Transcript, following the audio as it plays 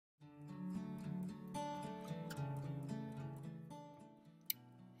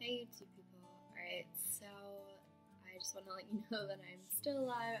Hey YouTube people. Alright, so I just want to let you know that I'm still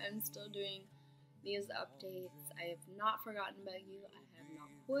alive. I'm still doing these updates. I have not forgotten about you. I have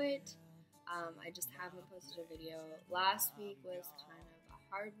not quit. I just haven't posted a video. Last week was kind of a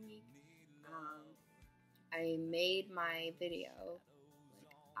hard week. I made my video,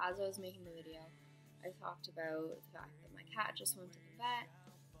 like as I was making the video, I talked about the fact that my cat just went to the vet.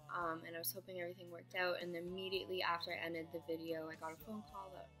 And I was hoping everything worked out, and immediately after I ended the video, I got a phone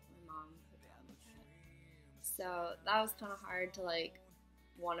call that my mom put down my cat. So that was kind of hard to I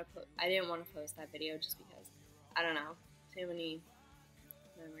didn't want to post that video just because, I don't know, too many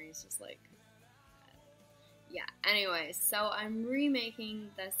memories, yeah. Anyway, so I'm remaking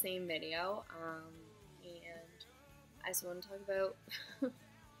the same video, and I just want to talk about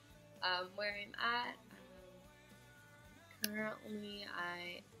where I'm at. Currently,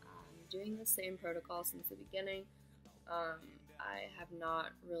 I doing the same protocol since the beginning. I have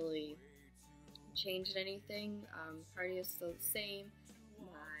not really changed anything. Cardio is still the same.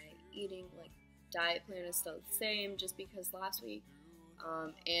 My eating, diet plan is still the same, just because last week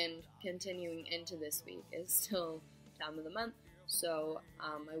and continuing into this week is still time of the month. So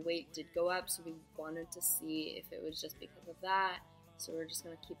my weight did go up, so we wanted to see if it was just because of that. So we're just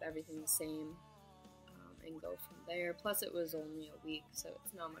going to keep everything the same and go from there. Plus it was only a week, so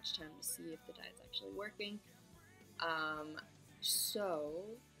it's not much time to see if the diet's actually working. So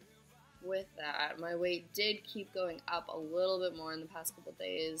with that, my weight did keep going up a little bit more in the past couple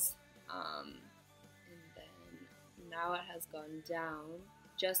days, and then now it has gone down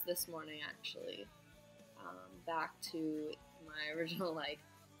just this morning actually, back to my original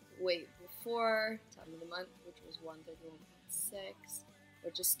weight before time of the month, which was 131.6.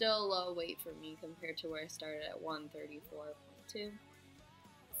 which is still low weight for me compared to where I started at 134.2.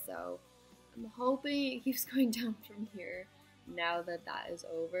 So I'm hoping it keeps going down from here now that that is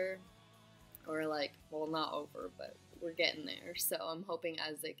over. Or well, not over, but we're getting there. So I'm hoping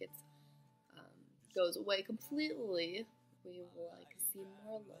as it gets goes away completely, we will see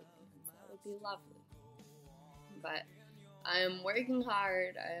more low gains. That would be lovely. But I am working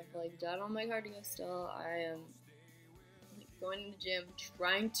hard. I have done all my cardio still. I am going to the gym,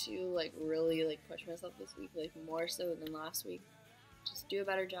 trying to really push myself this week, more so than last week. Just do a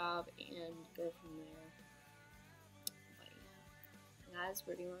better job and go from there. But yeah, that is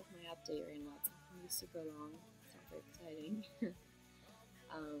pretty much my update right now. It's not going to be super long. It's not very exciting.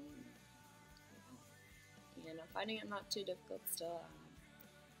 And I'm finding it not too difficult still.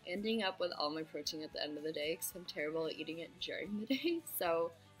 Ending up with all my protein at the end of the day because I'm terrible at eating it during the day.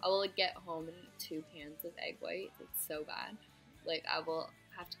 So I will get home and eat 2 pans of egg whites. It's so bad. I will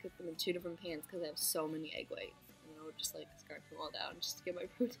have to cook them in 2 different pans because I have so many egg whites. And I would just scarf them all down just to get my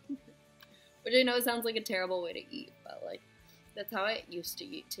protein. Which I know sounds like a terrible way to eat, but that's how I used to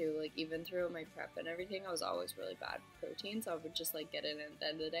eat too. Even through my prep and everything, I was always really bad with protein, so I would just get it in at the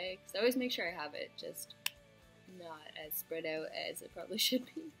end of the day. Because I always make sure I have it, just not as spread out as it probably should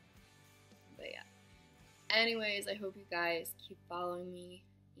be. But yeah. Anyways, I hope you guys keep following me,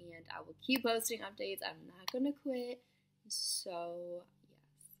 and I will keep posting updates. I'm not gonna quit. So,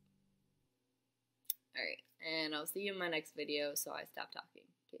 yes. Alright, and I'll see you in my next video, so I stop talking.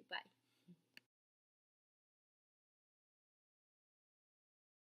 Okay, bye.